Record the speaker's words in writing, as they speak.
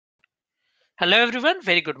Hello everyone,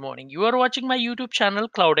 very good morning. You are watching my YouTube channel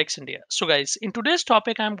CloudX India. So guys, in today's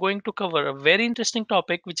topic I'm going to cover a very interesting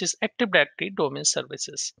topic which is Active Directory domain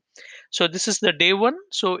services. So this is the day one.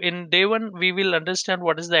 So in day one we will understand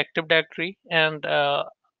what is the Active Directory and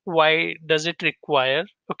why does it require,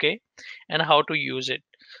 okay, and how to use it.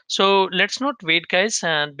 So let's not wait guys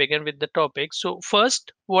and begin with the topic. So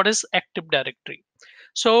first, what is Active Directory?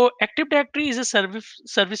 So Active Directory is a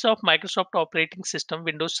service of Microsoft operating system,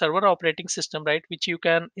 Windows Server operating system, right? Which you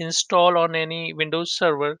can install on any Windows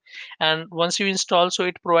server. And once you install, so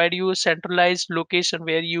it provide you a centralized location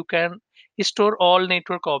where you can store all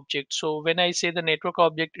network objects. So when I say the network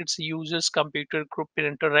object, it's users, computer, group,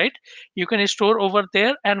 printer, right? You can store over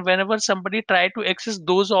there, and whenever somebody try to access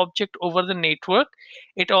those objects over the network,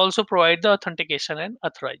 it also provide the authentication and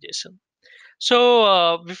authorization.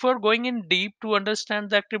 So before going in deep to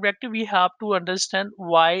understand the Active Directory, we have to understand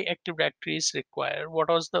why Active Directory is required. What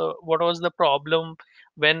was the problem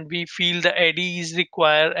when we feel the AD is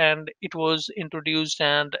required and it was introduced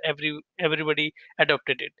and everybody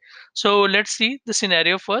adopted it. So let's see the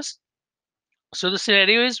scenario first. So the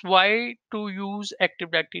scenario is why to use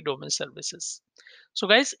Active Directory domain services. So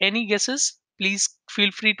guys, any guesses? Please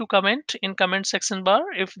feel free to comment in comment section bar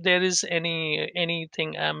if there is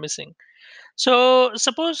anything I'm missing. So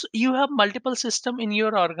suppose you have multiple system in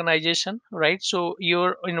your organization, right? So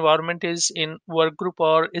your environment is in work group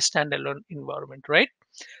or a standalone environment, right?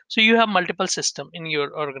 So you have multiple system in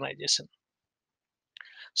your organization.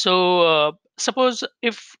 So suppose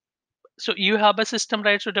if so you have a system,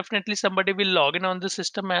 right? So definitely somebody will log in on the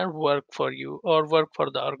system and work for you or work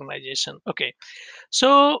for the organization. Okay,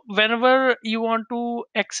 so whenever you want to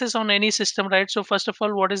access on any system, right? So first of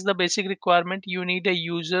all, what is the basic requirement? You need a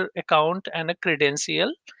user account and a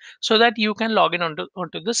credential so that you can log in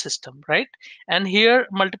onto the system, right? And here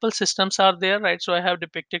multiple systems are there, right? So I have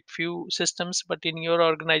depicted few systems, but in your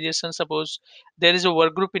organization, suppose there is a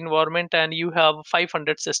work group environment and you have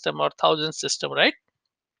 500 system or 1000 system, right?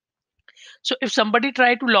 So if somebody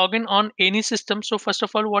try to log in on any system, so first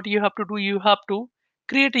of all, what you have to do, you have to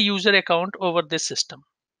create a user account over this system.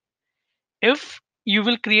 If you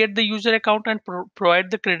will create the user account and provide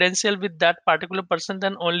the credential with that particular person,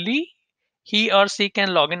 then only he or she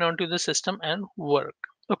can log in onto the system and work.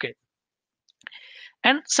 Okay,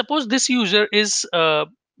 and suppose this user is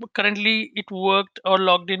currently it worked or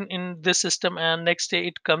logged in this system, and next day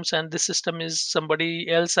it comes and this system is somebody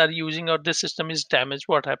else are using or this system is damaged.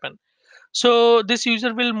 What happened? So this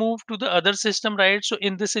user will move to the other system, right? So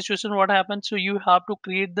in this situation, what happens? So you have to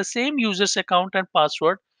create the same user's account and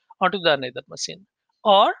password onto the another machine.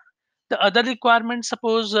 Or the other requirement,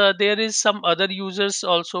 suppose there is some other users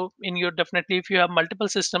also in your, definitely if you have multiple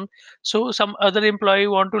system, so some other employee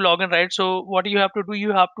want to log in, right? So what you have to do,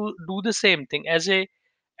 you have to do the same thing as a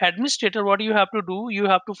administrator. What you have to do, you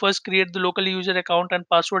have to first create the local user account and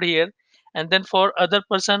password here, and then for other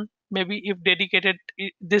person, maybe if dedicated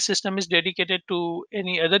this system is dedicated to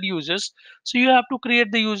any other users, so you have to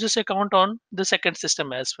create the users account on the second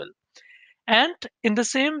system as well. And in the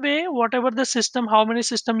same way, whatever the system, how many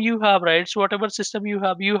system you have, right? So whatever system you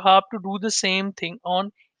have to do the same thing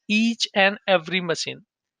on each and every machine.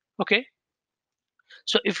 Okay,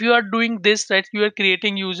 so if you are doing this, right, you are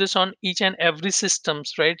creating users on each and every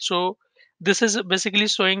systems, right? So this is basically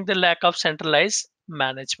showing the lack of centralized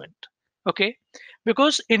management. Okay,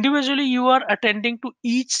 because individually you are attending to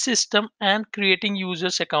each system and creating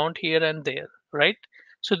users account here and there, right?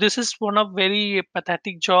 So this is one of very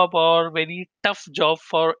pathetic job or very tough job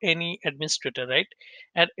for any administrator, right?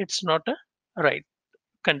 And it's not a right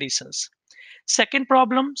conditions. Second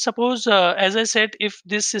problem, suppose as I said, if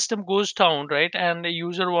this system goes down, right, and the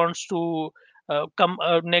user wants to come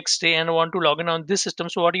next day and want to log in on this system,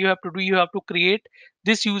 so what you have to do, you have to create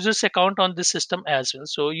this user's account on this system as well.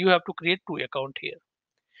 So you have to create two account here.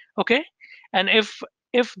 Okay, and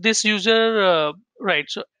if this user right,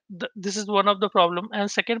 so this is one of the problem. And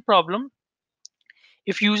second problem,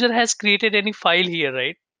 if user has created any file here,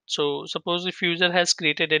 right? So suppose if user has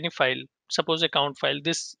created any file, suppose account file,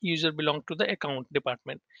 this user belong to the account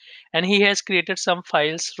department, and he has created some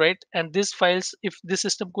files, right? And these files, if this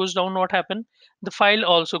system goes down, what happen? The file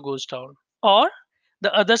also goes down. Or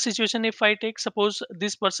the other situation, if I take, suppose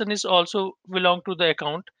this person is also belong to the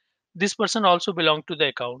account, this person also belong to the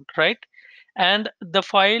account, right? And the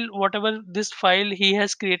file, whatever this file he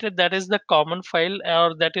has created, that is the common file,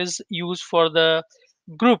 or that is used for the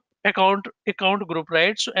group account group,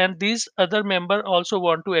 right? So and these other member also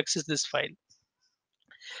want to access this file.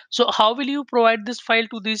 So how will you provide this file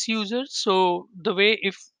to these users? So the way,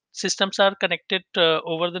 if systems are connected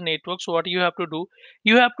over the network. So what you have to do,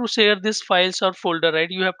 you have to share these files or folder, right?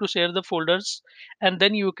 You have to share the folders, and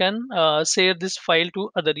then you can share this file to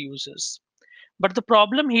other users. But the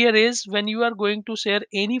problem here is when you are going to share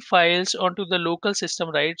any files onto the local system,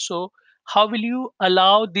 right? So how will you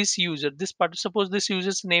allow this user, this part, suppose this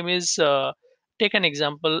user's name is take an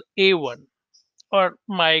example A1 or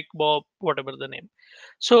Mike, Bob, whatever the name.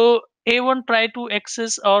 So A1 try to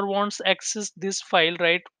access or wants access this file,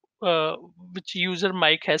 right? Which user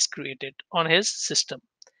Mike has created on his system.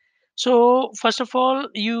 So first of all,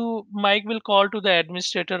 you Mike will call to the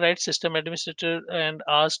administrator, right, system administrator, and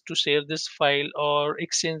ask to share this file or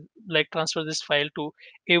exchange, like transfer this file to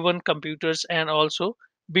A1 computers and also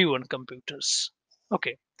B1 computers.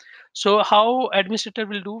 Okay. So how administrator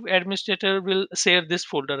will do? Administrator will share this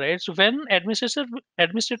folder, right? So when administrator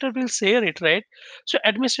will share it, right? So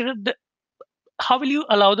administrator, how will you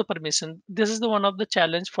allow the permission? This is the one of the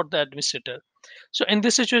challenge for the administrator. So in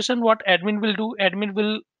this situation, what admin will do? Admin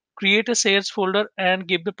will create a shares folder and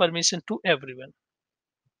give the permission to everyone,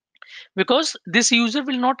 because this user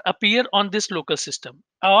will not appear on this local system,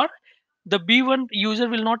 or the B1 user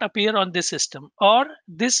will not appear on this system, or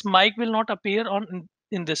this mic will not appear on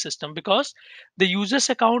in this system, because the user's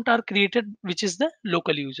account are created, which is the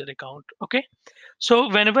local user account. Okay. So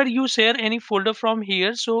whenever you share any folder from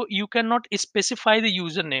here, so you cannot specify the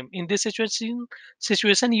username. In this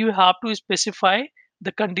situation you have to specify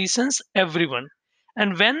the conditions everyone.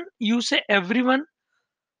 And when you say everyone,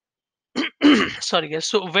 sorry guys,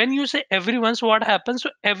 so when you say everyone, so what happens? So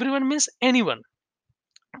everyone means anyone.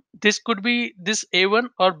 This could be this A1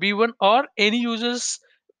 or B1 or any users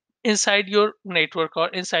inside your network or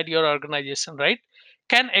inside your organization, right,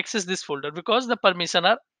 can access this folder, because the permission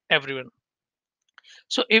are everyone.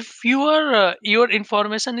 So if your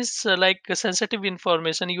information is like a sensitive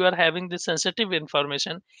information, you are having this sensitive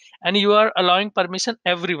information and you are allowing permission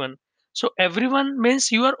everyone. So everyone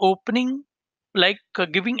means you are opening, like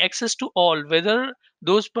giving access to all, whether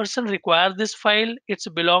those person require this file, it's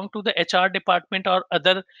belong to the HR department or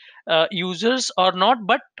other users or not,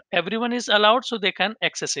 but everyone is allowed, so they can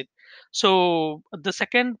access it. So the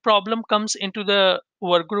second problem comes into the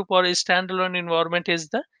work group or a standalone environment is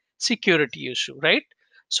the security issue, right?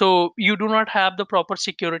 So you do not have the proper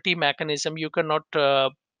security mechanism. You cannot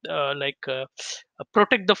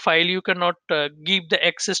protect the file. You cannot give the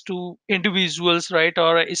access to individuals, right,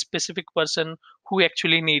 or a specific person who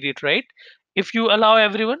actually need it, right? If you allow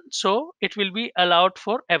everyone, so it will be allowed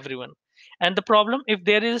for everyone. And the problem, if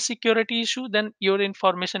there is a security issue, then your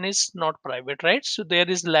information is not private, right? So there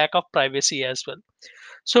is lack of privacy as well.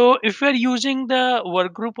 So if we're using the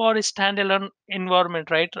work group or standalone environment,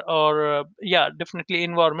 right, or yeah, definitely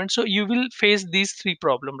environment, so you will face these three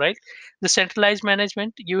problem, right? The centralized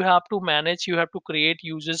management, you have to manage, you have to create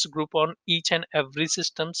users group on each and every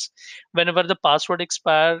systems. Whenever the password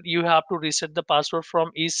expire, you have to reset the password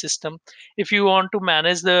from each system. If you want to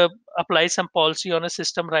manage the apply some policy on a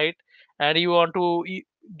system, right, and you want to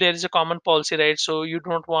there is a common policy, right? So you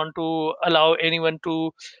don't want to allow anyone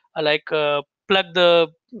to plug the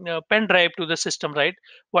pen drive to the system, right?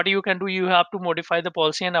 What you can do, you have to modify the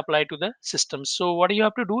policy and apply to the system. So what you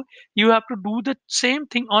have to do, you have to do the same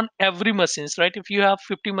thing on every machines, right? If you have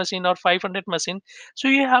 50 machine or 500 machine, so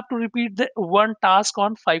you have to repeat the one task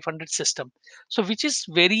on 500 system. So which is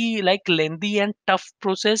very like lengthy and tough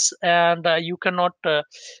process, and you cannot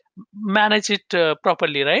manage it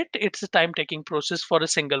properly, right? It's a time taking process for a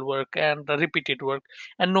single work and a repeated work,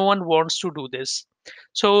 and no one wants to do this.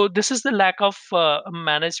 So this is the lack of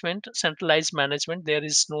management, centralized management. There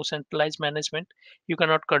is no centralized management. You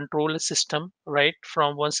cannot control a system, right,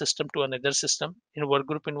 from one system to another system in work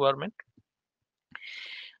group environment.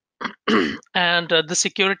 And the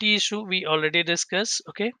security issue we already discussed.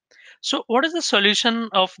 Okay. So what is the solution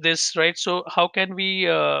of this, right? So how can we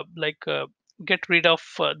get rid of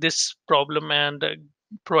this problem and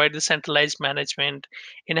provide the centralized management,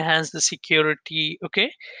 enhance the security,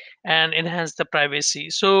 okay, and enhance the privacy?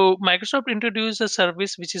 So Microsoft introduced a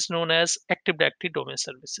service which is known as Active Directory Domain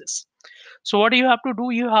Services. So what do you have to do?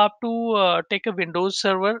 You have to take a Windows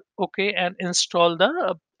server, okay, and install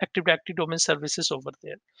the Active Directory Domain Services over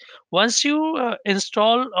there. Once you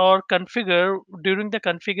install or configure, during the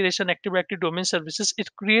configuration Active Directory Domain Services,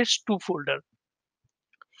 it creates two folder.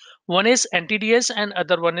 One is NTDS and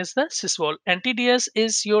other one is the sysvol. NTDS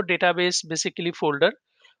is your database basically folder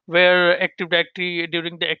where Active Directory,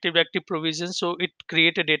 during the Active Directory provision, so it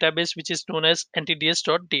create a database which is known as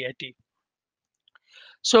ntds.dit.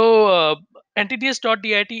 So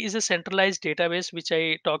ntds.dit is a centralized database which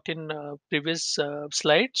I talked in previous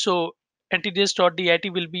slide. So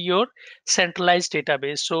ntds.dit will be your centralized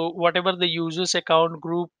database. So whatever the users account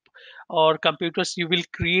group or computers you will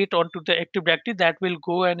create onto the Active Directory, that will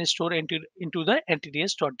go and store into the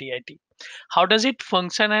ntds.dit. How does it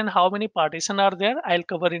function and how many partition are there, I'll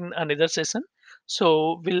cover in another session.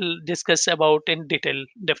 So we'll discuss about in detail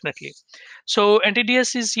definitely. So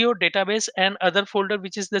ntds is your database and other folder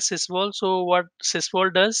which is the sysvol. So what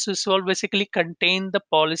sysvol does, sysvol basically contain the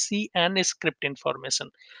policy and script information.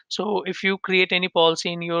 So if you create any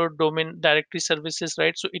policy in your domain directory services,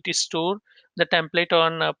 right, so it is store the template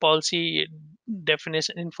on policy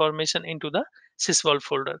definition information into the sysvol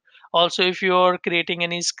folder. Also if you are creating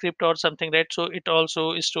any script or something, right, so it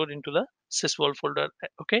also is stored into the sysvol folder.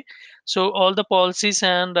 Okay, so all the policies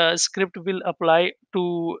and script will apply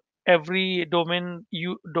to every domain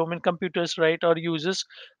computers, right, or users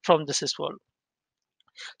from the sysvol.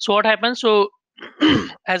 So what happens, so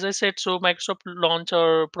as I said, so Microsoft launch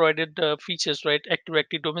or provided features, right, Active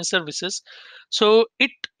Directory domain services. So it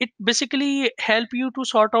basically help you to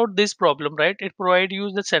sort out this problem, right. It provide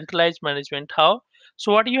you the centralized management. How?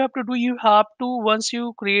 So what you have to do, you have to, once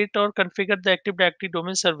you create or configure the Active Directory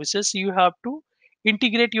domain services, you have to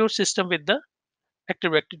integrate your system with the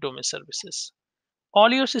Active Directory domain services.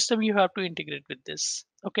 All your system you have to integrate with this.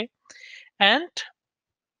 Okay, and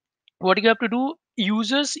what you have to do,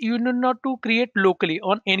 users you need not to create locally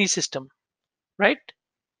on any system, right.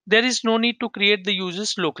 There is no need to create the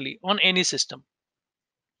users locally on any system.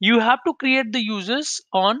 You have to create the users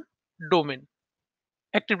on domain,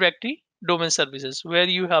 Active Directory domain services, where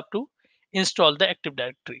you have to install the Active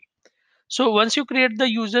Directory. So once you create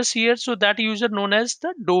the users here, so that user known as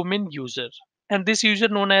the domain user, and this user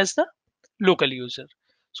known as the local user.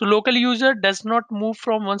 So local user does not move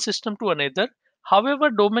from one system to another. However,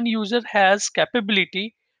 domain user has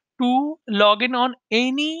capability to log in on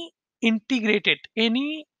any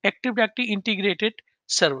Active Directory integrated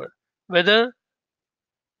server, whether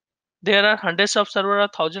there are hundreds of servers or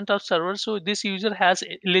thousands of servers. So this user has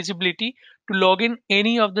eligibility to log in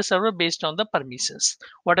any of the server based on the permissions.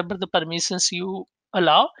 Whatever the permissions you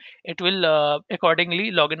allow, it will accordingly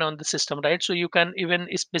log in on the system, right. So you can even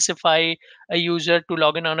specify a user to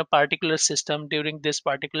log in on a particular system during this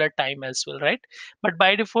particular time as well, right. But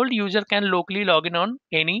by default, user can locally log in on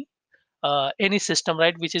any system,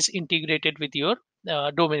 right, which is integrated with your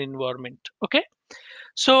domain environment. Okay,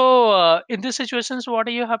 so in these situations, what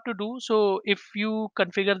do you have to do? So if you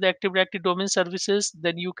configure the Active Directory domain services,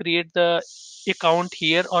 then you create the account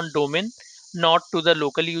here on domain, not to the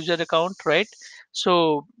local user account, right?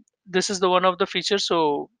 So this is the one of the features.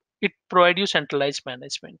 So it provide you centralized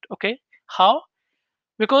management. Okay, how?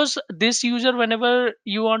 Because this user, whenever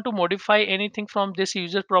you want to modify anything from this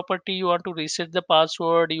user property, you want to reset the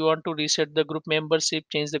password, you want to reset the group membership,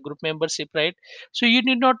 change the group membership, right. So you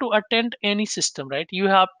need not to attend any system, right. You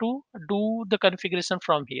have to do the configuration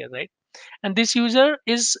from here, right. And this user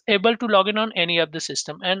is able to log in on any of the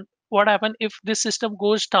system. And what happens if this system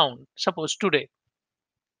goes down, suppose today,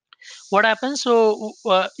 what happens, so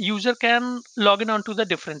user can log in onto the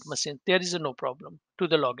different machine, there is no problem to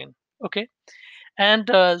the login. Okay,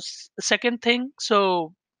 and second thing,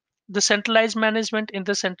 so the centralized management, in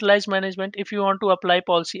the centralized management, if you want to apply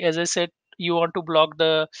policy, as I said, you want to block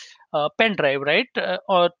the pen drive, right,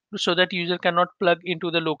 or so that user cannot plug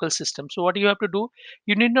into the local system. So what you have to do,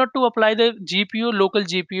 you need not to apply the gpu local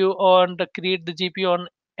gpu or create the gpu on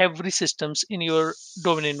every systems in your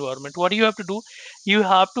domain environment. What you have to do, you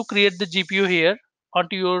have to create the gpu here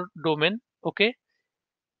onto your domain. Okay,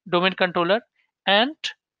 domain controller, and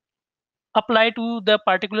apply to the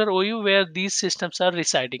particular OU where these systems are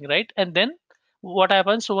residing, right? And then what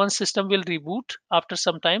happens? So one system will reboot after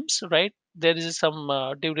some times, right? There is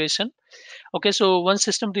some duration. Okay, so one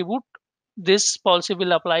system reboot, this policy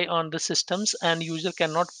will apply on the systems, and user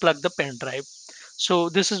cannot plug the pen drive. So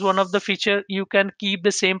this is one of the feature. You can keep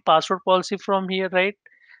the same password policy from here, right?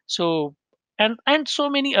 So and so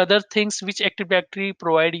many other things which Active Directory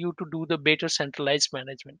provide you to do the better centralized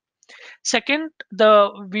management. Second,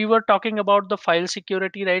 the we were talking about the file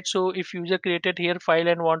security, right? So if user created here file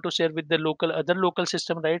and want to share with the local other local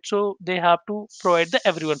system, right, so they have to provide the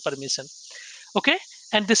everyone permission. Okay,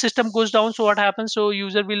 and the system goes down, so what happens, so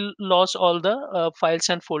user will lose all the files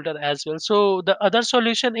and folder as well. So the other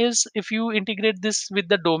solution is, if you integrate this with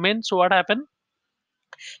the domain, so what happen,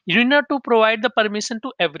 you need not to provide the permission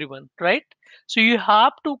to everyone, right. So you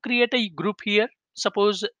have to create a group here.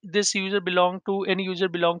 Suppose this user belong to any user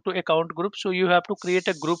belong to account group, so you have to create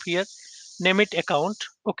a group here, name it account.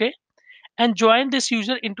 Okay, and join this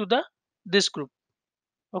user into the this group.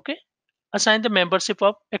 Okay, assign the membership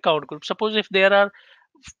of account group. Suppose if there are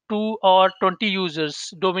 2 or 20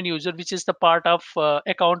 users, domain user, which is the part of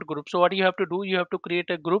account group. So what you have to do, you have to create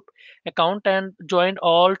a group account and join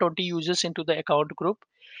all 20 users into the account group,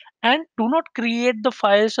 and do not create the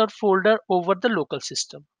files or folder over the local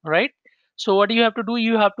system, right? So what you have to do,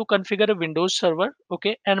 you have to configure a Windows server,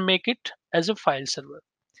 okay, and make it as a file server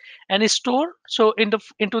and store. So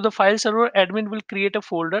into the file server, admin will create a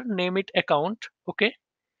folder, name it account, okay,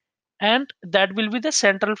 and that will be the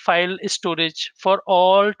central file storage for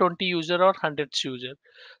all 20 user or hundreds user.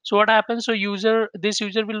 So what happens, so this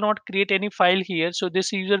user will not create any file here, so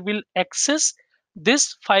this user will access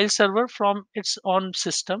this file server from its own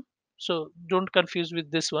system. So don't confuse with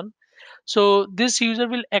this one. So this user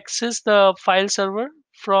will access the file server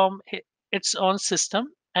from its own system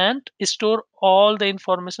and store all the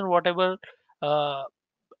information whatever uh,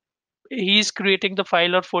 he is creating the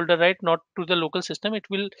file or folder, right? Not to the local system, it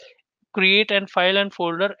will create and file and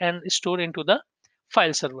folder and store into the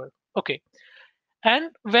file server, okay. And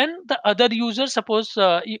when the other user, suppose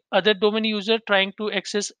other domain user trying to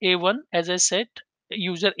access a1, as I said,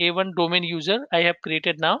 user a1 domain user I have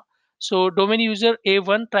created now. So domain user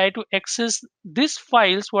a1 try to access this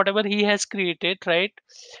files whatever he has created, right,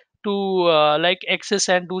 to like access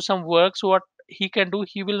and do some work. So what he can do,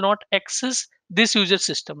 he will not access this user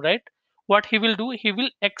system, right? What he will do, he will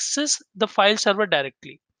access the file server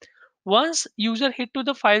directly. Once user hit to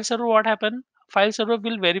the file server, what happen, file server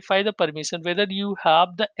will verify the permission whether you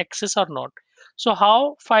have the access or not. So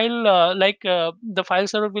how file the file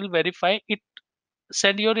server will verify it,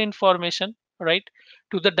 send your information, right,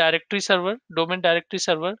 to the directory server, domain directory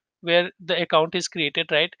server where the account is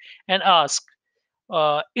created, right, and ask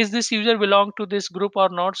is this user belong to this group or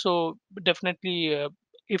not. So definitely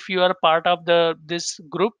if you are a part of the this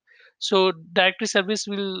group, so directory service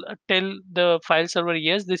will tell the file server,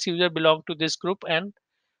 yes, this user belong to this group. And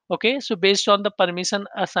okay, so based on the permission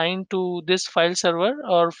assigned to this file server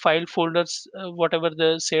or file folders, whatever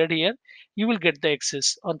the shared here, you will get the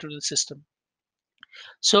access onto the system.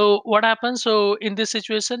 So what happens, so in this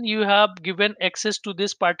situation you have given access to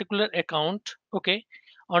this particular account, okay,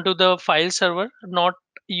 onto the file server, not,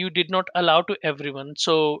 you did not allow to everyone.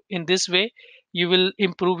 So in this way you will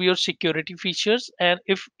improve your security features. And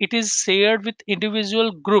if it is shared with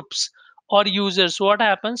individual groups or users, what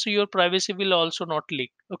happens, so your privacy will also not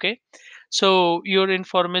leak, okay. So your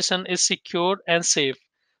information is secure and safe.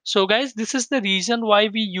 So guys, this is the reason why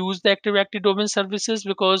we use the Active Directory domain services,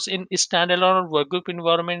 because in standalone or workgroup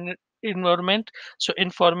environment, so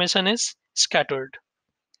information is scattered.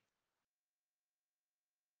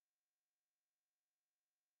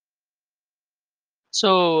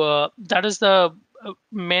 So that is the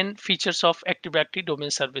main features of Active Directory domain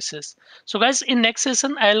services. So guys, in next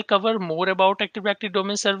session I'll cover more about Active Directory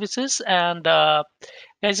domain services. And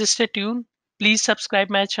guys, stay tuned. Please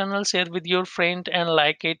subscribe my channel, share with your friend and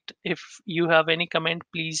like it. If you have any comment,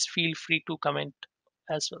 please feel free to comment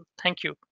as well. Thank you.